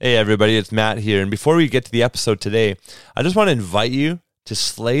Hey everybody, it's Matt here. And before we get to the episode today, I just want to invite you to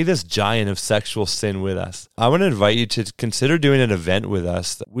slay this giant of sexual sin with us. I want to invite you to consider doing an event with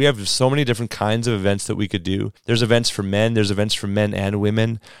us. We have so many different kinds of events that we could do. There's events for men, there's events for men and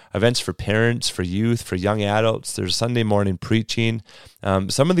women, events for parents, for youth, for young adults. There's Sunday morning preaching.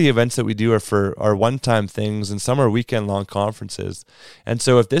 Some of the events that we do are one-time things, and some are weekend-long conferences. And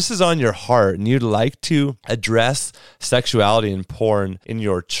so if this is on your heart and you'd like to address sexuality and porn in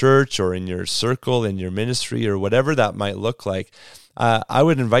your church or in your circle, in your ministry, or whatever that might look like, I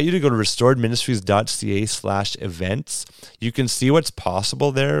would invite you to go to restoredministries.ca/events. You can see what's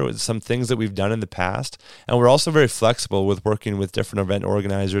possible there with some things that we've done in the past. And we're also very flexible with working with different event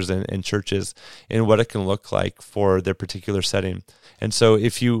organizers and churches in what it can look like for their particular setting. And so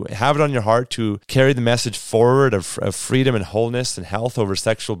if you have it on your heart to carry the message forward of freedom and wholeness and health over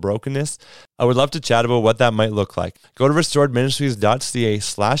sexual brokenness, I would love to chat about what that might look like. Go to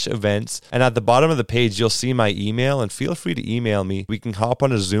restoredministries.ca/events, and at the bottom of the page, you'll see my email, and feel free to email me. We can hop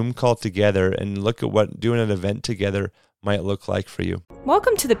on a Zoom call together and look at what doing an event together might look like for you.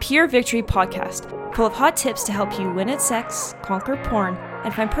 Welcome to the Pure Victory Podcast, full of hot tips to help you win at sex, conquer porn,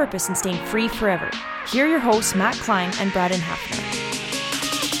 and find purpose in staying free forever. Here are your hosts, Matt Klein and Braden Hafner.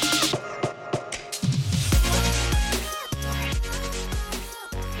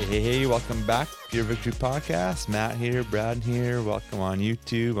 Hey, welcome back to Pure Victory Podcast. Matt here, Brad here. Welcome on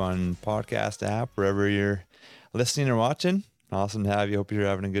YouTube, on podcast app, wherever you're listening or watching. Awesome to have you. Hope you're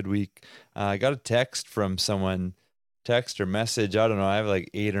having a good week. I got a text from someone, text or message. I don't know. I have like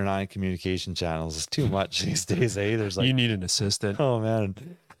 8 or 9 communication channels. It's too much these days. There's like, you need an assistant. Oh man,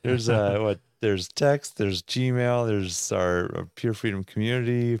 there's There's text, there's Gmail, there's our Pure Freedom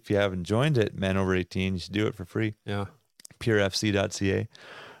community. If you haven't joined it, men over 18, you should do it for free. Yeah, purefc.ca.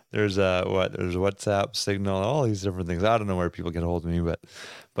 There's there's WhatsApp, Signal, all these different things. I don't know where people get a hold of me, but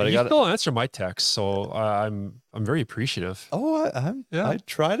you still answer my texts, so I'm very appreciative. Oh, I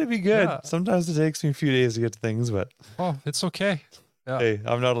try to be good. Yeah. Sometimes it takes me a few days to get to things, but it's okay. Yeah. Hey,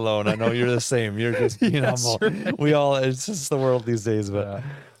 I'm not alone. I know you're the same. You're just being humble. Right. We all, it's just the world these days, but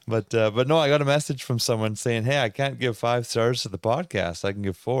no, I got a message from someone saying, "Hey, I can't give 5 stars to the podcast. I can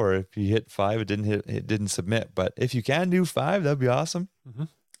give 4. If you hit 5, it didn't submit. But if you can do 5, that'd be awesome." Mm-hmm.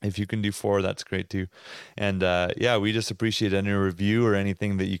 If you can do 4, that's great too. And we just appreciate any review or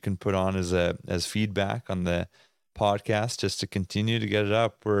anything that you can put on as feedback on the podcast, just to continue to get it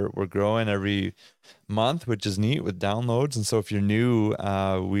up. We're growing every month, which is neat with downloads. And so if you're new,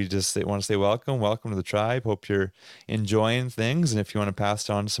 we just want to say welcome to the tribe. Hope you're enjoying things. And if you want to pass it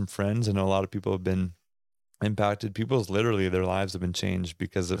on to some friends, I know a lot of people have been impacted. Literally their lives have been changed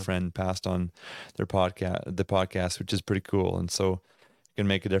because a friend passed on the podcast, which is pretty cool. And so can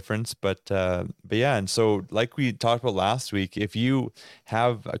make a difference. But yeah, and so like we talked about last week, if you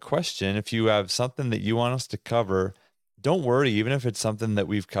have a question, if you have something that you want us to cover, don't worry. Even if it's something that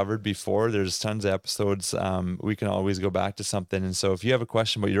we've covered before, there's tons of episodes. We can always go back to something. And so if you have a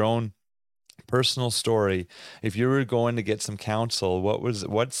question about your own personal story, if you were going to get some counsel,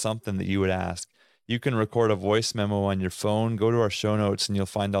 what's something that you would ask? You can record a voice memo on your phone, go to our show notes, and you'll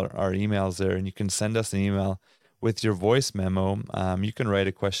find out our emails there, and you can send us an email with your voice memo. You can write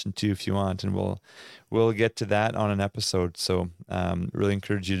a question too if you want, and we'll get to that on an episode. So really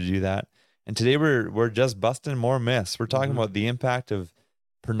encourage you to do that. And today we're just busting more myths. We're talking about the impact of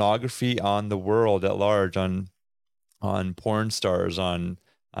pornography on the world at large, on porn stars, on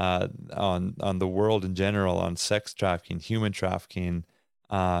the world in general, on sex trafficking, human trafficking.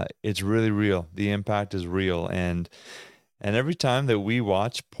 It's really real. The impact is real, and every time that we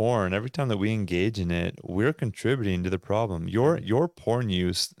watch porn, every time that we engage in it, we're contributing to the problem. Your porn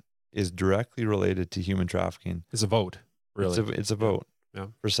use is directly related to human trafficking. It's a vote, really. It's a vote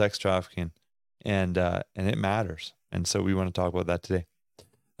for sex trafficking, and it matters. And so we want to talk about that today.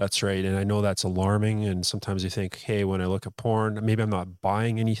 That's right. And I know that's alarming. And sometimes you think, hey, when I look at porn, maybe I'm not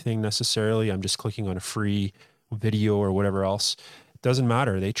buying anything necessarily. I'm just clicking on a free video or whatever else. It doesn't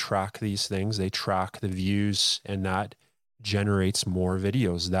matter. They track these things. They track the views, and that generates more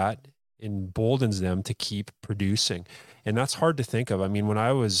videos. That emboldens them to keep producing. And that's hard to think of. I mean, when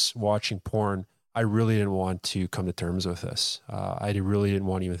I was watching porn, I really didn't want to come to terms with this. I really didn't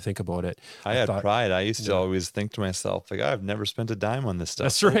want to even think about it. I thought, pride. I used to always think to myself, like, I've never spent a dime on this stuff.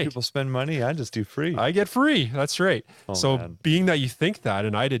 That's right. People spend money. I just do free. I get free. That's right. Oh, man. Being that you think that,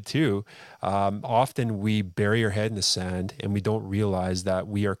 and I did too, often we bury our head in the sand and we don't realize that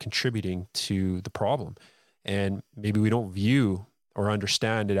we are contributing to the problem. And maybe we don't view or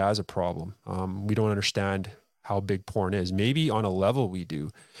understand it as a problem. We don't understand how big porn is. Maybe on a level we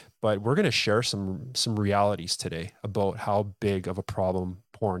do, but we're going to share some realities today about how big of a problem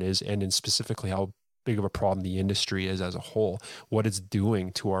porn is, and in specifically how big of a problem the industry is as a whole, what it's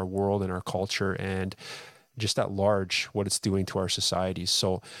doing to our world and our culture, and just at large, what it's doing to our societies.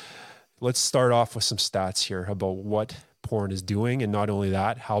 So let's start off with some stats here about what porn is doing, and not only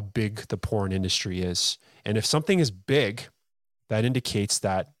that, how big the porn industry is. And if something is big, that indicates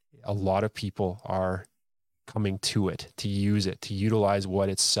that a lot of people are coming to it, to use it, to utilize what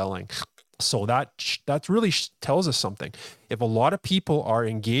it's selling. So that really tells us something. If a lot of people are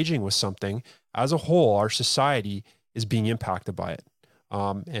engaging with something, as a whole, our society is being impacted by it.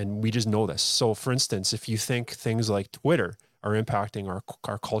 And we just know this. So for instance, if you think things like Twitter are impacting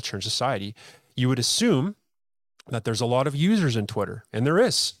our culture and society, you would assume that there's a lot of users in Twitter, and there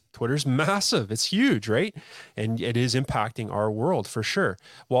is. Twitter's massive. It's huge, right? And it is impacting our world for sure.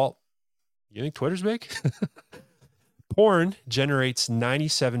 Well, you think Twitter's big? Porn generates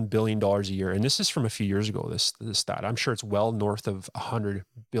 $97 billion a year. And this is from a few years ago, this stat. I'm sure it's well north of $100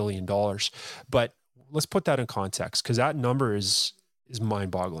 billion. But let's put that in context, because that number is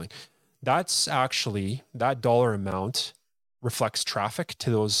mind-boggling. That's actually, that dollar amount reflects traffic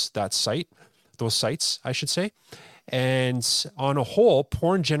to those sites, I should say. And on a whole,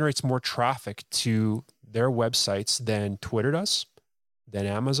 porn generates more traffic to their websites than Twitter does, than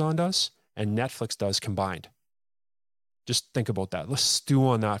Amazon does, and Netflix does combined. Just think about that. Let's stew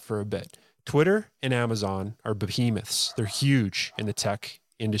on that for a bit. Twitter and Amazon are behemoths. They're huge in the tech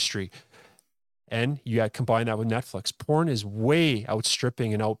industry. And you combine that with Netflix. Porn is way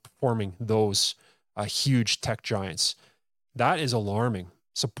outstripping and outperforming those huge tech giants. That is alarming.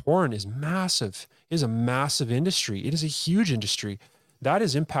 So porn is massive. It is a massive industry. It is a huge industry. That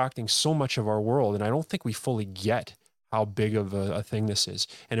is impacting so much of our world. And I don't think we fully get how big of a thing this is.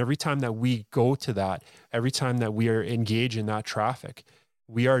 And every time that we go to that, every time that we are engaged in that traffic,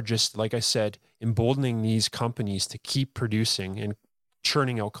 we are just, like I said, emboldening these companies to keep producing and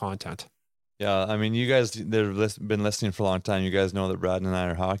churning out content. Yeah, I mean, you guys that have been listening for a long time, you guys know that Brad and I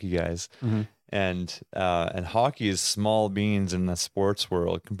are hockey guys. Mm-hmm. And hockey is small beans in the sports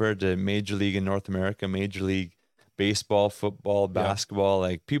world compared to Major League in North America, Major League Baseball, football, basketball.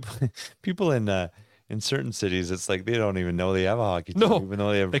 Like people in certain cities, it's like they don't even know they have a hockey team. No, even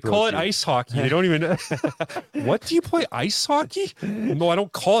though they call it ice hockey. They don't even know. What, do you play ice hockey? No, I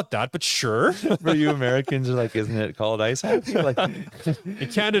don't call it that, but sure. For you Americans are like, isn't it called ice hockey? Like in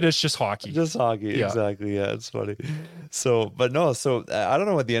Canada, it's just hockey. Just hockey, yeah. Exactly. Yeah, it's funny. So I don't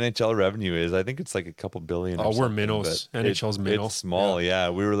know what the NHL revenue is. I think it's like a couple billion. Oh, we're minnows. NHL's minnow. It's small.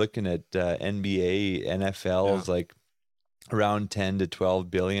 Yeah. We were looking at NBA, NFL is like around 10 to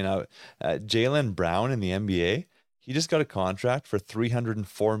 12 billion. Jaylen Brown in the NBA, he just got a contract for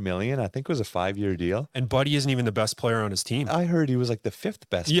 $304 million. I think it was a 5-year deal. And Buddy isn't even the best player on his team. I heard he was like the 5th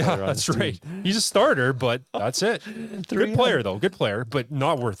best player on his team. That's right. He's a starter, but that's it. Good player though. Good player, but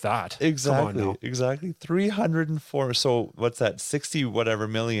not worth that. Exactly. Exactly. 304. So what's that? 60 whatever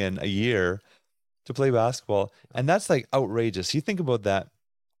million a year to play basketball. And that's like outrageous. You think about that.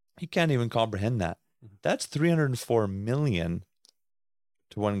 You can't even comprehend that. That's 304 million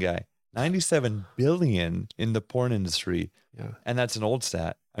to one guy. 97 billion in the porn industry. Yeah. And that's an old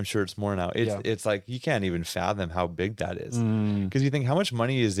stat. I'm sure it's more now. It's like you can't even fathom how big that is. Because you think how much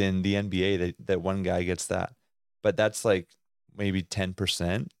money is in the NBA that one guy gets that. But that's like maybe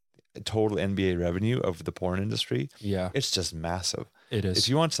 10% total NBA revenue of the porn industry. Yeah. It's just massive. It is. If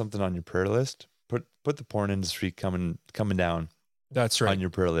you want something on your prayer list, put the porn industry coming down. That's right. On your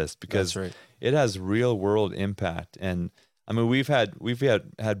prayer list, because it has real world impact. And I mean, we've had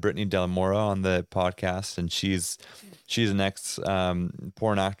Brittany Delamora on the podcast, and she's an ex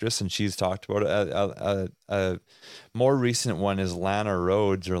porn actress, and she's talked about it. A more recent one is Lana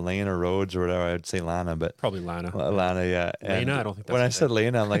Rhodes or whatever. I would say Lana, but probably Lana. Lana, yeah. And Lana, I don't think that's when I said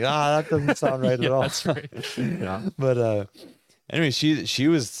Lana, I'm like, that doesn't sound right at all. That's right. Yeah. But anyway, she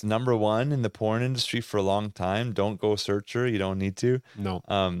was number one in the porn industry for a long time. Don't go search her. You don't need to. No.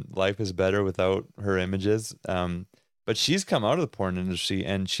 Life is better without her images. But she's come out of the porn industry,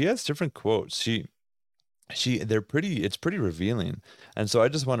 and she has different quotes. It's pretty revealing. And so I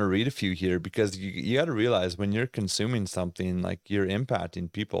just want to read a few here, because you got to realize when you're consuming something, like you're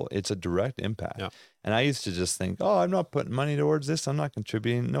impacting people, it's a direct impact. Yeah. And I used to just think, I'm not putting money towards this. I'm not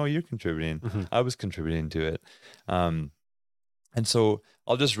contributing. No, you're contributing. Mm-hmm. I was contributing to it. And so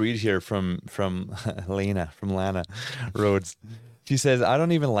I'll just read here from Lana Rhodes. She says, I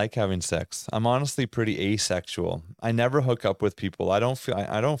don't even like having sex. I'm honestly pretty asexual. I never hook up with people. I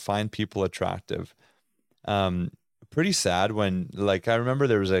don't find people attractive. Pretty sad when, like, I remember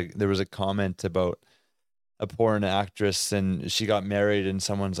there was a comment about a porn actress and she got married and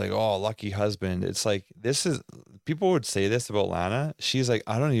someone's like, oh, lucky husband. It's like, people would say this about Lana. She's like,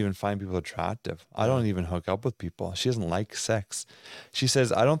 I don't even find people attractive. I don't even hook up with people. She doesn't like sex. She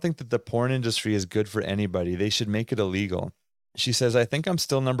says, I don't think that the porn industry is good for anybody. They should make it illegal. She says, I think I'm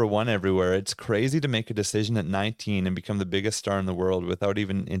still number one everywhere. It's crazy to make a decision at 19 and become the biggest star in the world without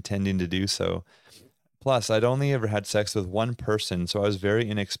even intending to do so. Plus, I'd only ever had sex with one person, so I was very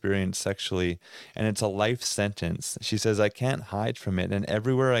inexperienced sexually, and it's a life sentence. She says, I can't hide from it, and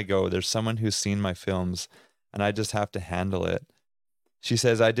everywhere I go, there's someone who's seen my films, and I just have to handle it. She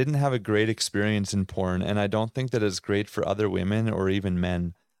says, I didn't have a great experience in porn, and I don't think that it's great for other women or even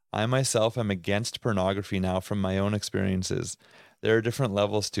men. I myself am against pornography now from my own experiences. There are different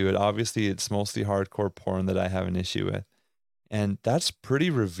levels to it. Obviously, it's mostly hardcore porn that I have an issue with. And that's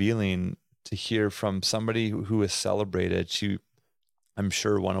pretty revealing to hear from somebody who is celebrated. She, I'm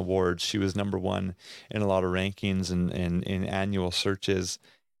sure, won awards. She was number one in a lot of rankings and in annual searches.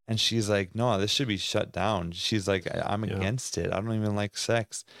 And she's like, no, this should be shut down. She's like, I'm against it. I don't even like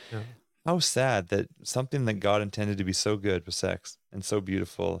sex. Yeah. How sad that something that God intended to be so good with sex and so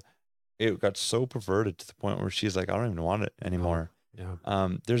beautiful, it got so perverted to the point where she's like, I don't even want it anymore. Yeah.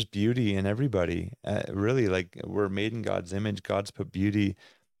 There's beauty in everybody. Really, like, we're made in God's image. God's put beauty,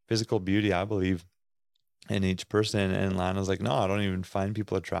 physical beauty, I believe, in each person. And Lana's like, no, I don't even find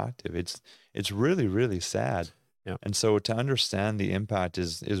people attractive. It's really, really sad. Yeah. And so to understand the impact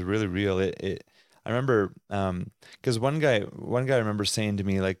is really real. I remember, because one guy I remember saying to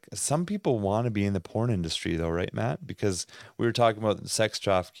me, like, some people want to be in the porn industry though, right, Matt? Because we were talking about sex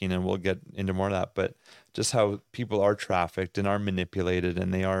trafficking, and we'll get into more of that, but just how people are trafficked and are manipulated,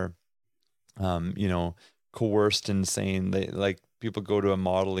 and they are, coerced and saying they, like, people go to a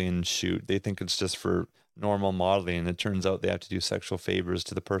modeling shoot. They think it's just for normal modeling. And it turns out they have to do sexual favors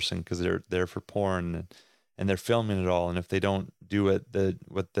to the person because they're there for porn, and they're filming it all. And if they don't do what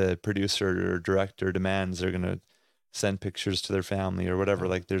the producer or director demands, they're going to send pictures to their family or whatever.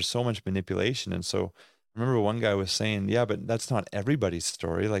 Like, there's so much manipulation. And so I remember one guy was saying, yeah, but that's not everybody's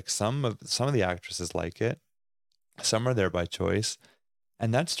story. Like, some of the actresses like it. Some are there by choice.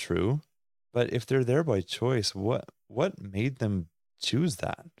 And that's true. But if they're there by choice, what made them choose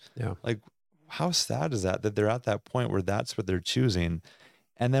that? Yeah. Like, how sad is that they're at that point where that's what they're choosing?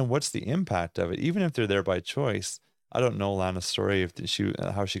 And then what's the impact of it? Even if they're there by choice, I don't know Lana's story,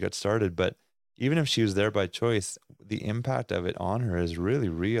 how she got started, but even if she was there by choice, the impact of it on her is really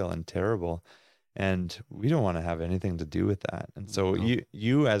real and terrible. And we don't want to have anything to do with that. And so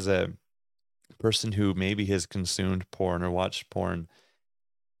you as a person who maybe has consumed porn or watched porn,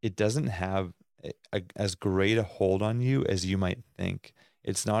 it doesn't have as great a hold on you as you might think.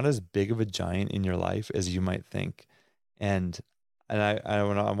 It's not as big of a giant in your life as you might think. And I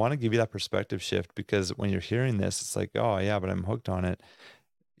want to give you that perspective shift, because when you're hearing this, it's like, oh yeah, but I'm hooked on it.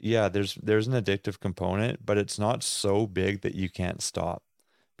 Yeah, there's an addictive component, but it's not so big that you can't stop,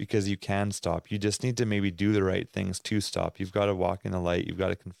 because you can stop. You just need to maybe do the right things to stop. You've got to walk in the light. You've got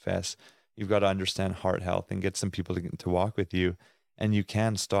to confess. You've got to understand heart health and get some people to walk with you, and you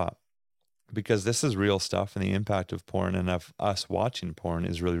can stop, because this is real stuff, and the impact of porn and of us watching porn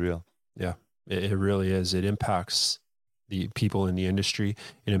is really real. Yeah, it really is. It impacts the people in the industry.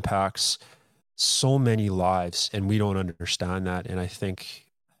 It impacts so many lives, and we don't understand that. And I think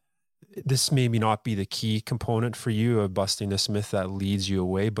this maybe not be the key component for you of busting this myth that leads you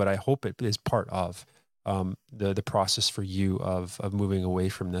away, but I hope it is part of the process for you of moving away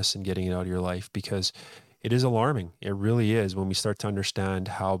from this and getting it out of your life, because it is alarming. It really is, when we start to understand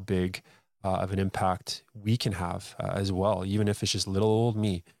how big of an impact we can have as well, even if it's just little old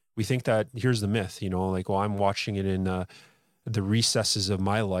me. We think that, here's the myth, like, well, I'm watching it in the recesses of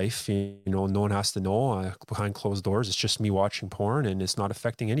my life, no one has to know, behind closed doors. It's just me watching porn, and it's not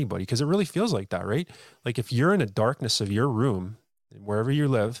affecting anybody, because it really feels like that, right? Like, if you're in the darkness of your room, wherever you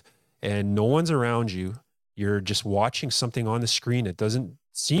live, and no one's around you, you're just watching something on the screen. It doesn't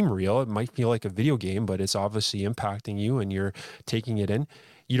seem real. It might feel like a video game, but it's obviously impacting you, and you're taking it in.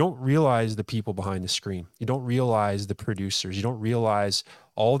 You don't realize the people behind the screen. You don't realize the producers. You don't realize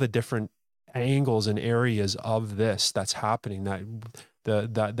all the different angles and areas of this that's happening,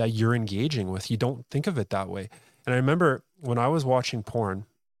 that you're engaging with. You don't think of it that way. And I remember when I was watching porn,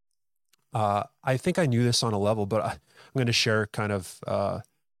 I think I knew this on a level, but I'm going to share kind of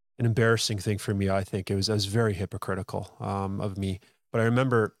an embarrassing thing for me. I think it was very hypocritical of me. But I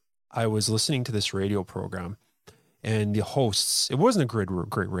remember I was listening to this radio program, and the hosts, it wasn't a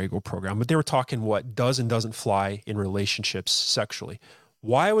great radio program, but they were talking what does and doesn't fly in relationships sexually.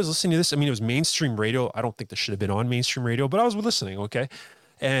 Why I was listening to this, I mean, it was mainstream radio. I don't think this should have been on mainstream radio, but I was listening, okay?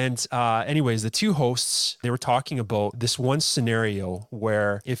 And anyways, the two hosts, they were talking about this one scenario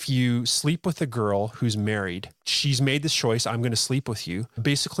where if you sleep with a girl who's married, she's made this choice, I'm going to sleep with you.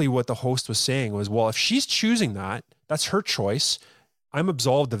 Basically what the host was saying was, well, if she's choosing that, that's her choice. I'm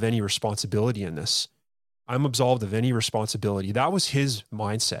absolved of any responsibility in this. I'm absolved of any responsibility. That was his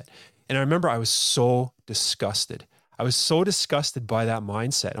mindset. And I remember I was so disgusted. I was so disgusted by that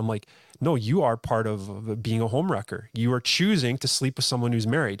mindset. I'm like, no, you are part of being a homewrecker. You are choosing to sleep with someone who's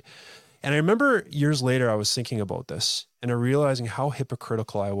married. And I remember years later, I was thinking about this and realizing how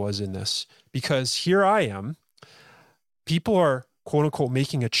hypocritical I was in this, because here I am, people are quote unquote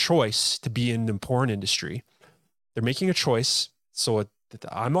making a choice to be in the porn industry. They're making a choice. So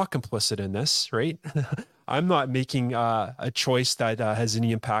I'm not complicit in this, right? I'm not making a choice that has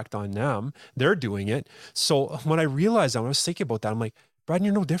any impact on them. They're doing it. So when I realized that, when I was thinking about that, I'm like, Brad,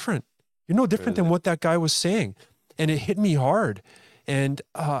 you're no different. You're no different than what that guy was saying. And it hit me hard. And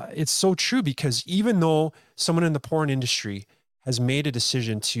it's so true, because even though someone in the porn industry has made a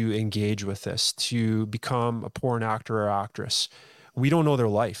decision to engage with this, to become a porn actor or actress, we don't know their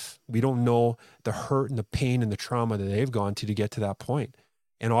life. We don't know the hurt and the pain and the trauma that they've gone to get to that point.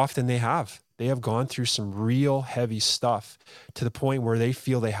 And often they have gone through some real heavy stuff to the point where they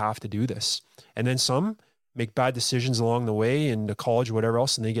feel they have to do this. And then some make bad decisions along the way into college, whatever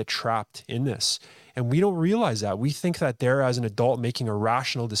else, and they get trapped in this. And we don't realize that. We think that they're, as an adult, making a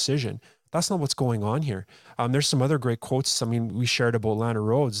rational decision. That's not what's going on here. There's some other great quotes. I mean, we shared about Lana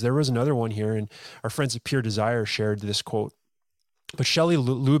Rhoades. There was another one here, and our friends at Pure Desire shared this quote. But Shelley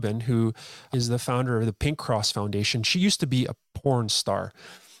Lubin, who is the founder of the Pink Cross Foundation, she used to be a porn star.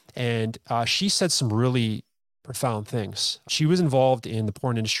 And she said some really profound things. She was involved in the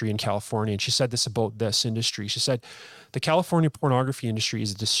porn industry in California, and she said this about this industry. She said, the California pornography industry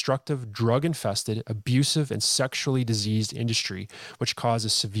is a destructive, drug-infested, abusive, and sexually diseased industry, which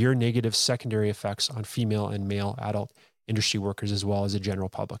causes severe negative secondary effects on female and male adult industry workers, as well as the general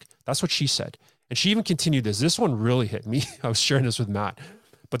public. That's what she said. And she even continued this. This one really hit me. I was sharing this with Matt.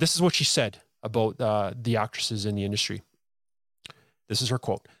 But this is what she said about the actresses in the industry. This is her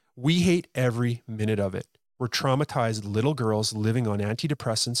quote. "We hate every minute of it. We're traumatized little girls living on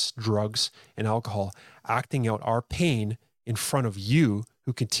antidepressants, drugs, and alcohol, acting out our pain in front of you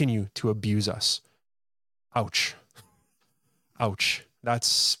who continue to abuse us." Ouch. Ouch.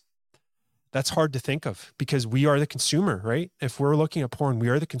 That's hard to think of, because we are the consumer, right? If we're looking at porn, we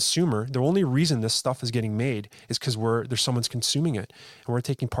are the consumer. The only reason this stuff is getting made is because there's someone's consuming it, and we're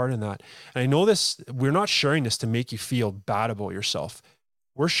taking part in that. And I know this, we're not sharing this to make you feel bad about yourself.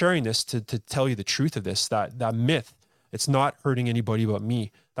 We're sharing this to tell you the truth of this, that myth. It's not hurting anybody but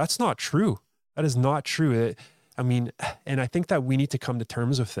me. That's not true. That is not true. And I think that we need to come to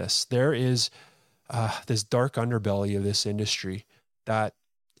terms with this. There is this dark underbelly of this industry that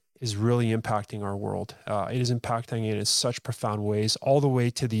is really impacting our world. It is impacting it in such profound ways, all the way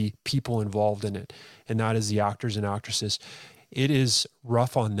to the people involved in it. And that is the actors and actresses. It is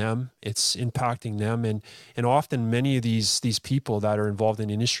rough on them. It's impacting them. And often many of these people that are involved in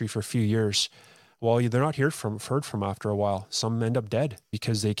the industry for a few years, well, they're not heard from after a while. Some end up dead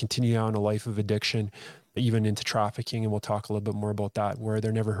because they continue on a life of addiction, even into trafficking. And we'll talk a little bit more about that, where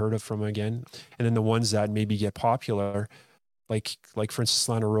they're never heard of from again. And then the ones that maybe get popular, like for instance,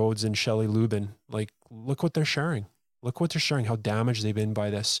 Lana Rhoades and Shelley Lubin, look what they're sharing. Look what they're sharing, how damaged they've been by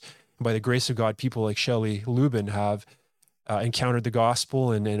this. And by the grace of God, people like Shelley Lubin have encountered the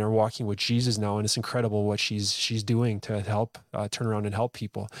gospel and are walking with Jesus now. And it's incredible what she's doing to help turn around and help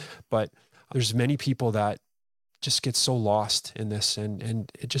people. But there's many people that just get so lost in this, and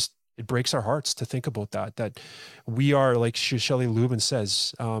it breaks our hearts to think about that we are, like Shelley Lubin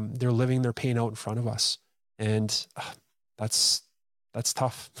says, they're living their pain out in front of us. And that's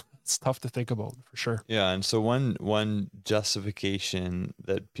tough. It's tough to think about, for sure. Yeah. And so one justification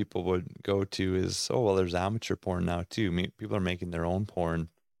that people would go to is, oh, well, there's amateur porn now too. People are making their own porn,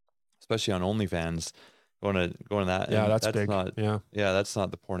 especially on OnlyFans. Going to that. Yeah, that's big. That's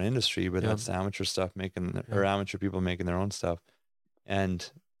not the porn industry, but that's amateur stuff or amateur people making their own stuff. And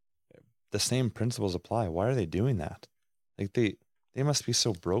the same principles apply. Why are they doing that? Like they must be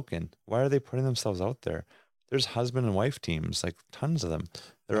so broken. Why are they putting themselves out there? There's husband and wife teams, like tons of them.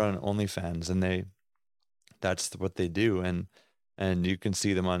 They're on OnlyFans, and that's what they do. And you can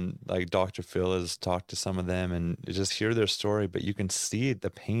see them on, like, Dr. Phil has talked to some of them, and you just hear their story, but you can see the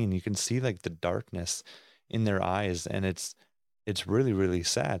pain. You can see like the darkness in their eyes, and it's really, really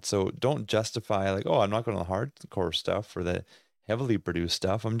sad. So don't justify like, oh, I'm not going to the hardcore stuff or the heavily produced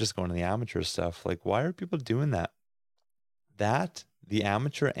stuff. I'm just going to the amateur stuff. Like, why are people doing that? The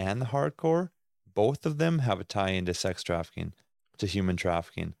amateur and the hardcore, both of them have a tie into sex trafficking. to human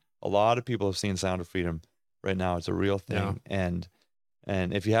trafficking. A lot of people have seen Sound of Freedom right now. It's a real thing. Yeah.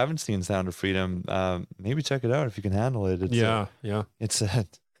 And if you haven't seen Sound of Freedom, maybe check it out if you can handle it.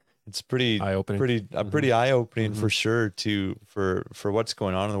 It's pretty eye-opening. Pretty eye-opening for sure for what's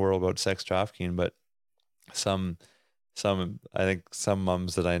going on in the world about sex trafficking. But I think some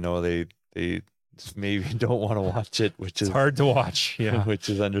moms that I know, they maybe don't want to watch it, which is hard to watch. Yeah. which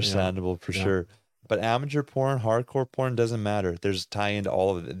is understandable for sure. But amateur porn, hardcore porn, doesn't matter. There's tie into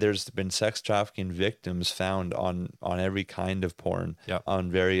all of it. There's been sex trafficking victims found on every kind of porn on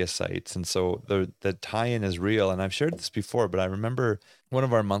various sites. And so the tie-in is real. And I've shared this before, but I remember one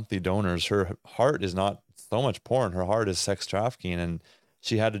of our monthly donors, her heart is not so much porn. Her heart is sex trafficking. And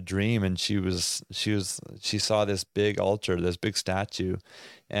she had a dream, and she saw this big altar, this big statue,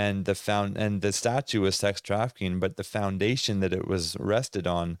 and the statue was sex trafficking, but the foundation that it was rested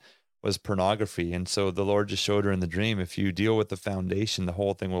on was pornography. And so the Lord just showed her in the dream, if you deal with the foundation, the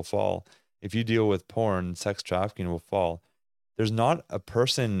whole thing will fall. If you deal with porn, sex trafficking will fall. There's not a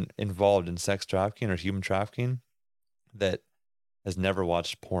person involved in sex trafficking or human trafficking that has never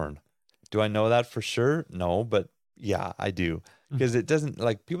watched porn. Do I know that for sure? No, but yeah, I do. Because it doesn't,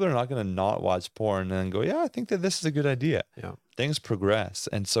 like, people are not going to not watch porn and then go, yeah, I think that this is a good idea. Yeah. Things progress.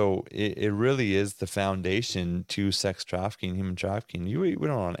 And so it really is the foundation to sex trafficking, human trafficking. We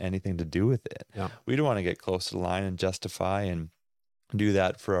don't want anything to do with it. Yeah. We don't want to get close to the line and justify and do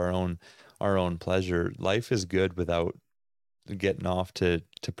that for our own pleasure. Life is good without getting off to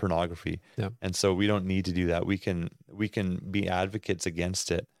pornography. Yeah. And so we don't need to do that. We can be advocates against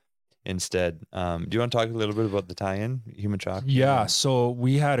it instead. Do you want to talk a little bit about the tie-in, human trafficking? Yeah. So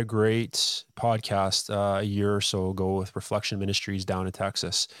we had a great podcast a year or so ago with Reflection Ministries down in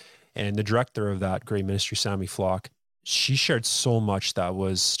Texas. And the director of that great ministry, Sammy Flock, she shared so much that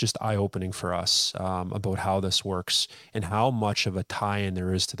was just eye-opening for us about how this works and how much of a tie-in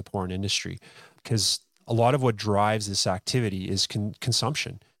there is to the porn industry. Because a lot of what drives this activity is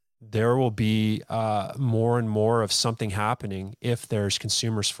consumption. There will be more and more of something happening if there's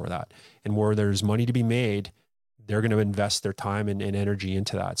consumers for that. And where there's money to be made, they're going to invest their time and energy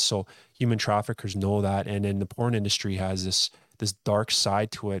into that. So human traffickers know that. And then the porn industry has this dark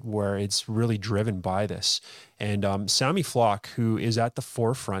side to it where it's really driven by this. And Sammy Flock, who is at the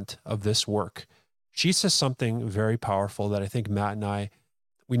forefront of this work, she says something very powerful that I think Matt and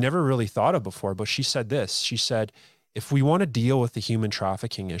we never really thought of before, but she said this. She said, if we want to deal with the human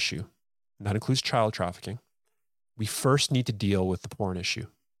trafficking issue, and that includes child trafficking, we first need to deal with the porn issue.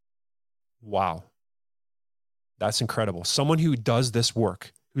 Wow. That's incredible. Someone who does this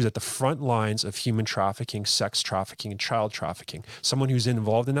work, who's at the front lines of human trafficking, sex trafficking, and child trafficking, someone who's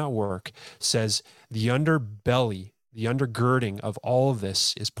involved in that work, says the underbelly, the undergirding of all of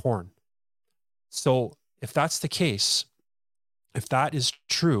this is porn. So if that's the case, if that is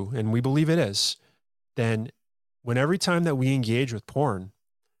true, and we believe it is, then when every time that we engage with porn,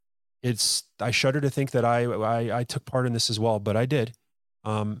 I shudder to think that I took part in this as well, but I did.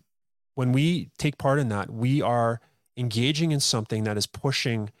 When we take part in that, we are engaging in something that is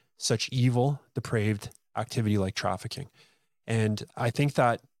pushing such evil, depraved activity like trafficking. And I think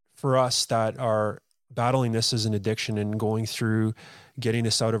that for us that are battling this as an addiction and going through getting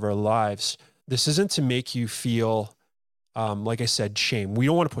this out of our lives, this isn't to make you feel, like I said, shame. We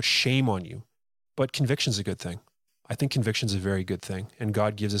don't want to put shame on you, but conviction is a good thing. I think conviction is a very good thing. And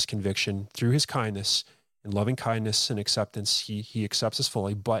God gives us conviction through his kindness and loving kindness and acceptance. He accepts us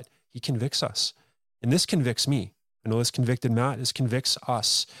fully, but he convicts us. And this convicts me. I know this convicted Matt. This convicts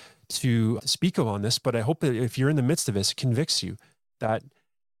us to speak on this, but I hope that if you're in the midst of this, it convicts you that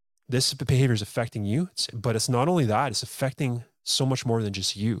this behavior is affecting you. But it's not only that, it's affecting so much more than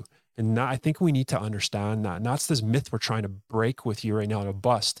just you. And I think we need to understand that. And that's this myth we're trying to break with you right now to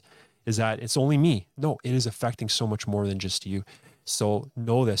bust, is that it's only me. No, it is affecting so much more than just you. So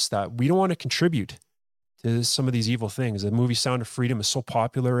know this, that we don't want to contribute to some of these evil things. The movie Sound of Freedom is so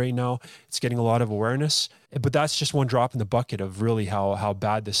popular right now. It's getting a lot of awareness, but that's just one drop in the bucket of really how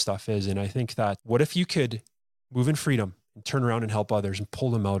bad this stuff is. And I think that what if you could move in freedom and turn around and help others and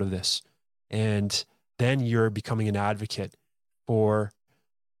pull them out of this? And then you're becoming an advocate for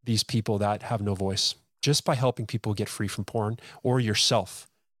these people that have no voice, just by helping people get free from porn, or yourself.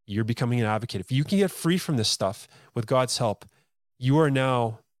 You're becoming an advocate. If you can get free from this stuff with God's help, you are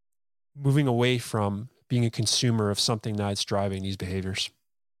now moving away from being a consumer of something that's driving these behaviors.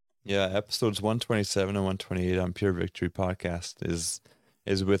 Yeah, episodes 127 and 128 on Pure Victory podcast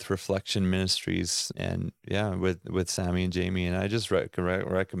is with Reflection Ministries, and yeah, with Sammy and Jamie. And I just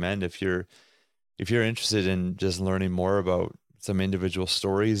recommend if you're interested in just learning more about some individual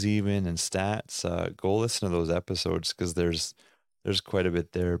stories even and stats, go listen to those episodes, because there's there's quite a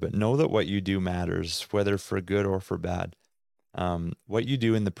bit there. But know that what you do matters, whether for good or for bad. What you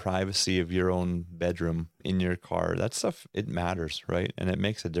do in the privacy of your own bedroom, in your car, that stuff, it matters, right? And it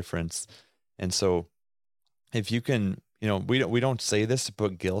makes a difference. And so if you can, we don't say this to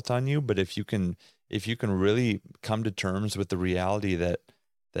put guilt on you, but if you can really come to terms with the reality that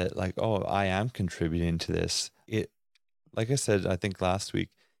like, oh, I am contributing to this, like I said, I think last week,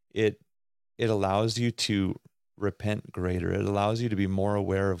 it allows you to repent greater. It allows you to be more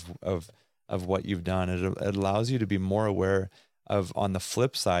aware of what you've done. It allows you to be more aware of, on the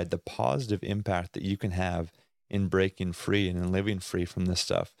flip side, the positive impact that you can have in breaking free and in living free from this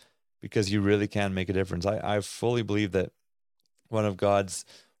stuff, because you really can make a difference. I fully believe that one of God's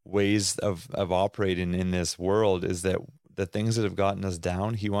ways of operating in this world is that the things that have gotten us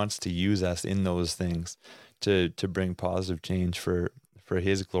down, he wants to use us in those things to bring positive change for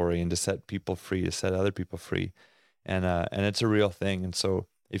his glory and to set people free, to set other people free. And it's a real thing. And so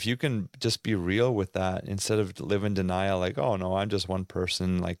if you can just be real with that, instead of live in denial, like, oh no, I'm just one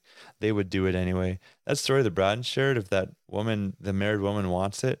person, like they would do it anyway. That story that Braden shared, if that woman, the married woman,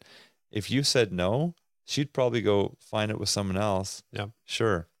 wants it, if you said no, she'd probably go find it with someone else. Yeah.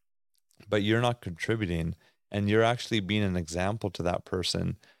 Sure. But you're not contributing, and you're actually being an example to that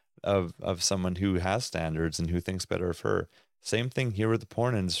person of someone who has standards and who thinks better of her. Same thing here with the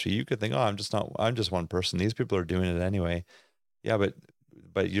porn industry. You could think, oh, I'm just one person. These people are doing it anyway. Yeah,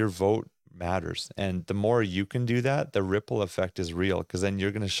 but your vote matters. And the more you can do that, the ripple effect is real, because then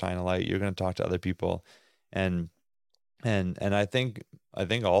you're going to shine a light. You're going to talk to other people. And I think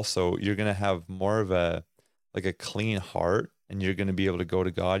also you're going to have more of a clean heart, and you're going to be able to go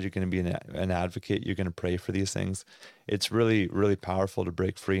to God. You're going to be an advocate. You're going to pray for these things. It's really, really powerful to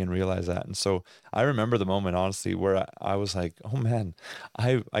break free and realize that. And so I remember the moment, honestly, where I was like, oh man,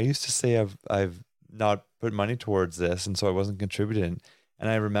 I used to say I've not put money towards this, and so I wasn't contributing. And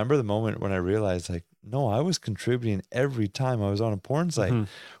I remember the moment when I realized, like, no, I was contributing every time I was on a porn site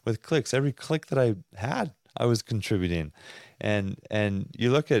with clicks. Every click that I had, I was contributing. And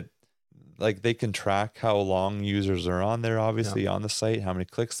you look at, like, they can track how long users are on there, obviously, on the site, how many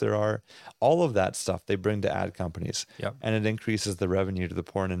clicks there are, all of that stuff they bring to ad companies. Yep. And it increases the revenue to the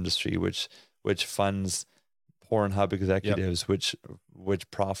porn industry, which funds Pornhub executives, which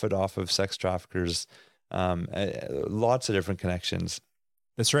profit off of sex traffickers, lots of different connections.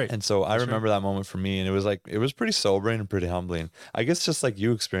 That's right. And so I remember that moment for me, and it was pretty sobering and pretty humbling. I guess just like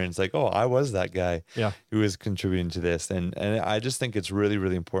you experienced, like, oh, I was that guy who was contributing to this. And I just think it's really,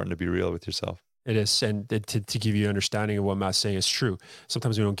 really important to be real with yourself. It is. And to give you an understanding of what Matt's saying is true.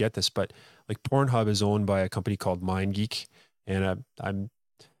 Sometimes we don't get this, but like Pornhub is owned by a company called MindGeek. And I'm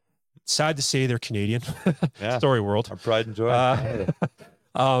sad to say they're Canadian. Story world. Our pride and joy.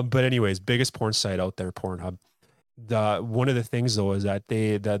 But anyways, biggest porn site out there, Pornhub. One of the things though is that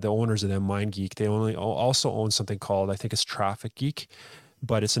the owners of them, MindGeek, they also own something called, I think it's Traffic Geek,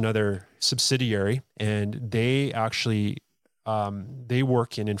 but it's another subsidiary, and they actually they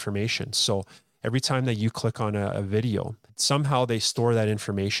work in information. So every time that you click on a video, somehow they store that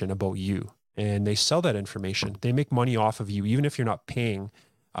information about you, and they sell that information. They make money off of you, even if you're not paying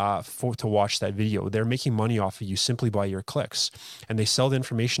to watch that video. They're making money off of you simply by your clicks, and they sell the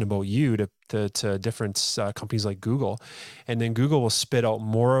information about you to different companies like Google, and then Google will spit out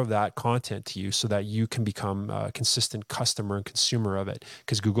more of that content to you so that you can become a consistent customer and consumer of it,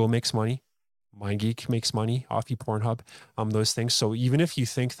 because Google makes money, MindGeek makes money off you, Pornhub, those things. So even if you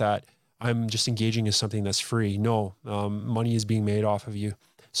think that I'm just engaging in something that's free, no, money is being made off of you.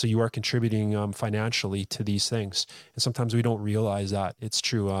 So you are contributing financially to these things. And sometimes we don't realize that. It's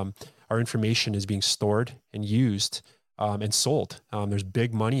true. Our information is being stored and used and sold. There's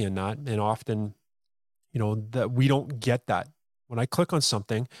big money in that. And often, that we don't get that. When I click on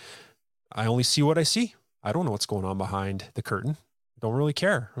something, I only see what I see. I don't know what's going on behind the curtain. Don't really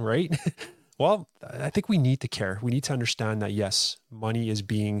care, right? Well, I think we need to care. We need to understand that, yes, money is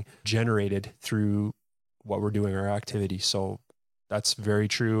being generated through what we're doing, our activity. So that's very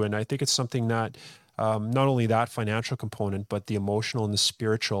true. And I think it's something that not only that financial component, but the emotional and the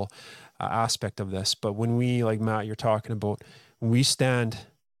spiritual aspect of this. But when we, like Matt, you're talking about, when we stand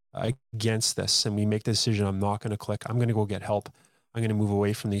against this and we make the decision, I'm not going to click, I'm going to go get help, I'm going to move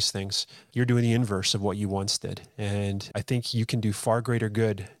away from these things, you're doing the inverse of what you once did. And I think you can do far greater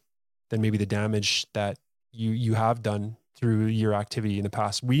good than maybe the damage that you have done through your activity in the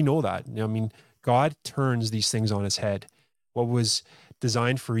past. We know that. I mean, God turns these things on its head. What was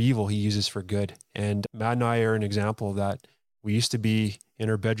designed for evil, he uses for good. And Matt and I are an example of that. We used to be in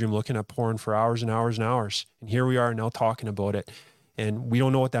our bedroom looking at porn for hours and hours and hours. And here we are now talking about it. And we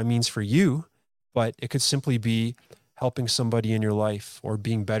don't know what that means for you, but it could simply be helping somebody in your life or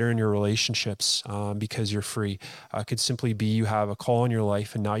being better in your relationships because you're free. It could simply be you have a call in your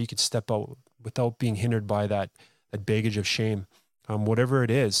life and now you could step out without being hindered by that baggage of shame. Whatever it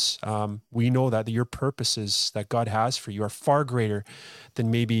is, we know that your purposes that God has for you are far greater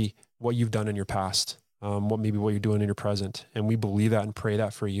than maybe what you've done in your past, what you're doing in your present. And we believe that and pray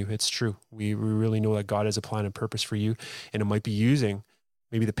that for you. It's true. We really know that God has a plan and purpose for you, and it might be using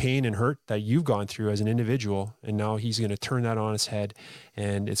maybe the pain and hurt that you've gone through as an individual. And now he's going to turn that on its head,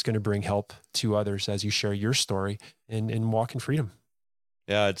 and it's going to bring help to others as you share your story and walk in freedom.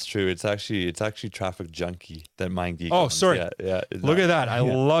 Yeah, it's true. It's actually Traffic Junkie that MindGeek. Oh, sorry. Yeah. Look at that. I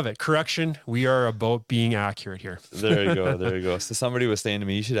love it. Correction. We are about being accurate here. There you go. So somebody was saying to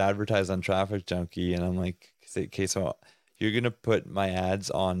me, you should advertise on Traffic Junkie. And I'm like, okay, so you're going to put my ads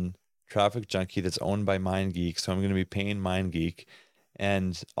on Traffic Junkie that's owned by MindGeek. So I'm going to be paying MindGeek.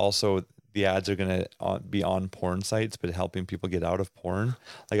 And also the ads are going to be on porn sites, but helping people get out of porn.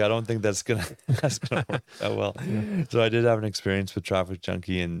 Like, I don't think that's going to work that well. Yeah. So I did have an experience with Traffic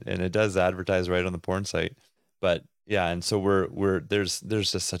Junkie, and it does advertise right on the porn site. But yeah, and so there's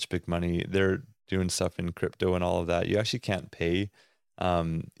just such big money. They're doing stuff in crypto and all of that. You actually can't pay.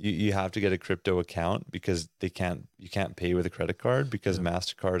 You have to get a crypto account because you can't pay with a credit card because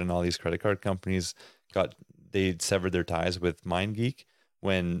MasterCard and all these credit card companies they severed their ties with MindGeek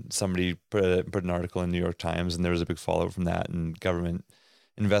when somebody put an article in New York Times, and there was a big fallout from that and government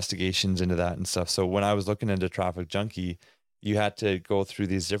investigations into that and stuff. So when I was looking into Traffic Junkie, you had to go through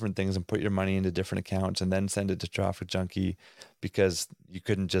these different things and put your money into different accounts and then send it to Traffic Junkie because you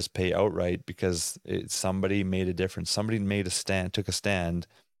couldn't just pay outright because somebody made a difference. Somebody took a stand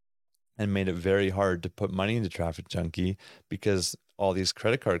and made it very hard to put money into Traffic Junkie because all these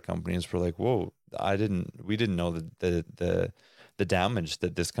credit card companies were like, whoa, we didn't know the damage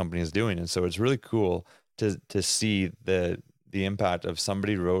that this company is doing. And so it's really cool to see the impact of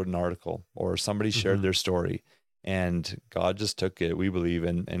somebody wrote an article or somebody shared their story, and God just took it, we believe,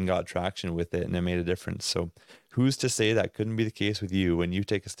 and got traction with it, and it made a difference. So who's to say that couldn't be the case with you? When you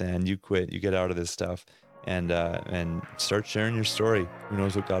take a stand, you quit, you get out of this stuff and start sharing your story. Who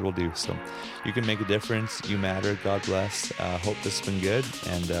knows what God will do? So you can make a difference. You matter. God bless. Hope this has been good,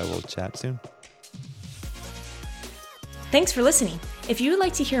 and we'll chat soon. Thanks for listening. If you would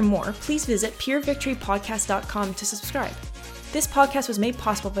like to hear more, please visit purevictorypodcast.com to subscribe. This podcast was made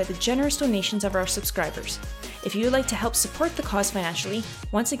possible by the generous donations of our subscribers. If you would like to help support the cause financially,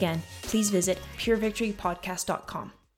 once again, please visit purevictorypodcast.com.